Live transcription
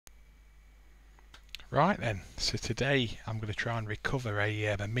Right then, so today I'm going to try and recover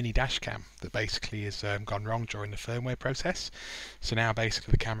a mini dash cam that basically has gone wrong during the firmware process. So now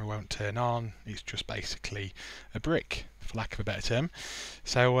basically the camera won't turn on, it's just basically a brick, for lack of a better term.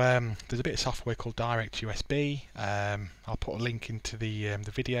 So there's a bit of software called DirectUSB. I'll put a link into the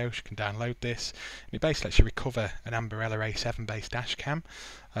video so you can download this. And it basically lets you recover an Ambarella A7 based dash cam.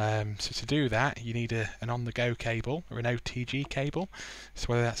 So to do that you need an on-the-go cable or an OTG cable. So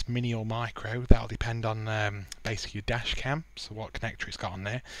whether that's mini or micro, that'll depend on basically your dash cam, so what connector it's got on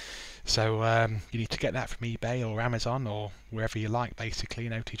there. So you need to get that from eBay or Amazon or wherever you like, basically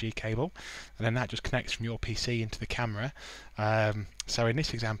an OTG cable, and then that just connects from your PC into the camera. So in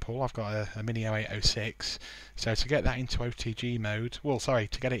this example I've got a Mini 0806, so to get that into OTG mode,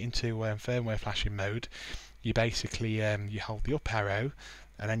 to get it into firmware flashing mode, you basically you hold the up arrow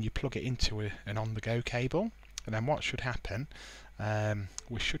and then you plug it into an on-the-go cable, and then what should happen,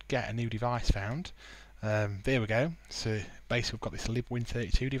 we should get a new device found. There we go. So basically we've got this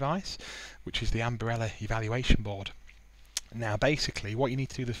LibWin32 device, which is the Ambarella evaluation board. Now basically what you need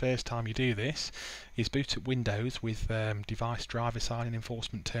to do the first time you do this is boot up Windows with device driver sign-in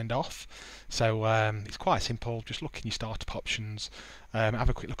enforcement turned off. So it's quite simple, just look in your startup options, have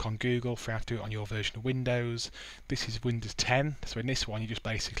a quick look on Google for how to do it on your version of Windows. This is Windows 10, so in this one you just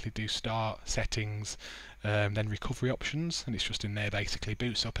basically do start, settings, then recovery options, and it's just in there basically.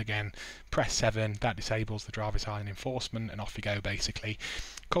 Boots up again, press 7, that disables the driver sign-in enforcement, and off you go basically.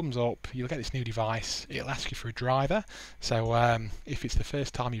 Comes up, you'll get this new device, it'll ask you for a driver. So if it's the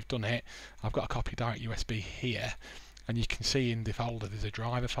first time you've done it, I've got a copy of DirectUSB here, and you can see in the folder there's a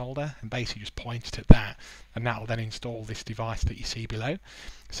driver folder, and basically just point it at that and that'll then install this device that you see below.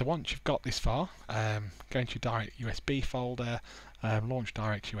 So once you've got this far, go into your DirectUSB folder, launch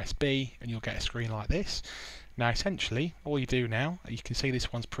DirectUSB, and you'll get a screen like this. Now essentially all you do now, you can see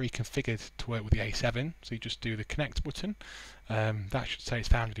this one's pre-configured to work with the A7, so you just do the connect button. That should say it's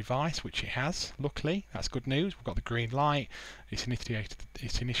found a device, which it has. Luckily, that's good news. We've got the green light, it's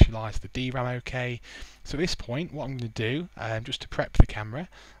initialised the DRAM OK. So at this point what I'm going to do, just to prep the camera,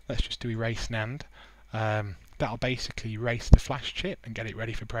 let's just do erase NAND. That'll basically erase the flash chip and get it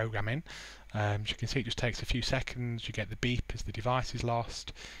ready for programming. As you can see, it just takes a few seconds. You get the beep as the device is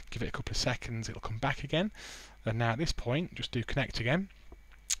lost. Give it a couple of seconds, it'll come back again. And now at this point, just do connect again.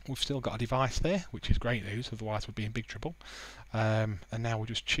 We've still got a device there, which is great news, otherwise we'd be in big trouble. And now we'll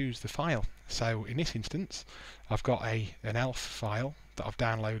just choose the file. So in this instance, I've got an ELF file that I've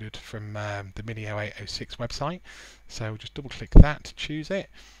downloaded from the Mini 0806 website. So just double click that to choose it.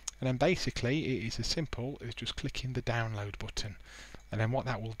 And then basically it is as simple as just clicking the download button. And then what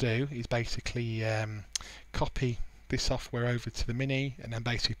that will do is basically copy this software over to the Mini and then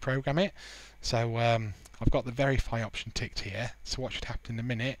basically program it. So I've got the verify option ticked here, so what should happen in a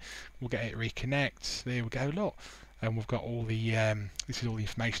minute, we'll get it reconnect. There we go, look, and we've got all the this is all the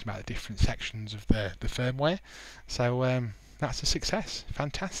information about the different sections of the firmware. So that's a success,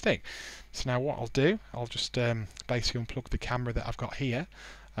 fantastic. So now what I'll do, I'll just basically unplug the camera that I've got here,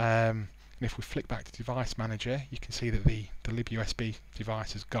 and if we flick back to device manager, you can see that the LibUSB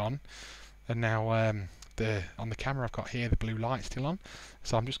device has gone, and now on the camera I've got here the blue light's still on.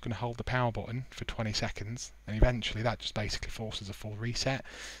 So I'm just going to hold the power button for 20 seconds, and eventually that just basically forces a full reset.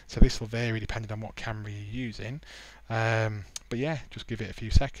 So this will vary depending on what camera you're using, but yeah, just give it a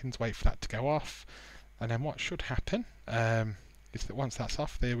few seconds, wait for that to go off, and then what should happen is that once that's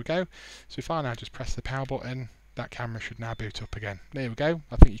off, there we go. So if I now just press the power button, that camera should now boot up again. There we go,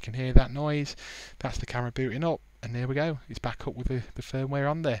 I think you can hear that noise. That's the camera booting up, and there we go, it's back up with the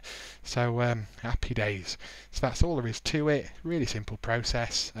firmware on there. So happy days. So that's all there is to it, really simple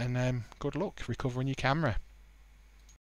process, and good luck recovering your camera.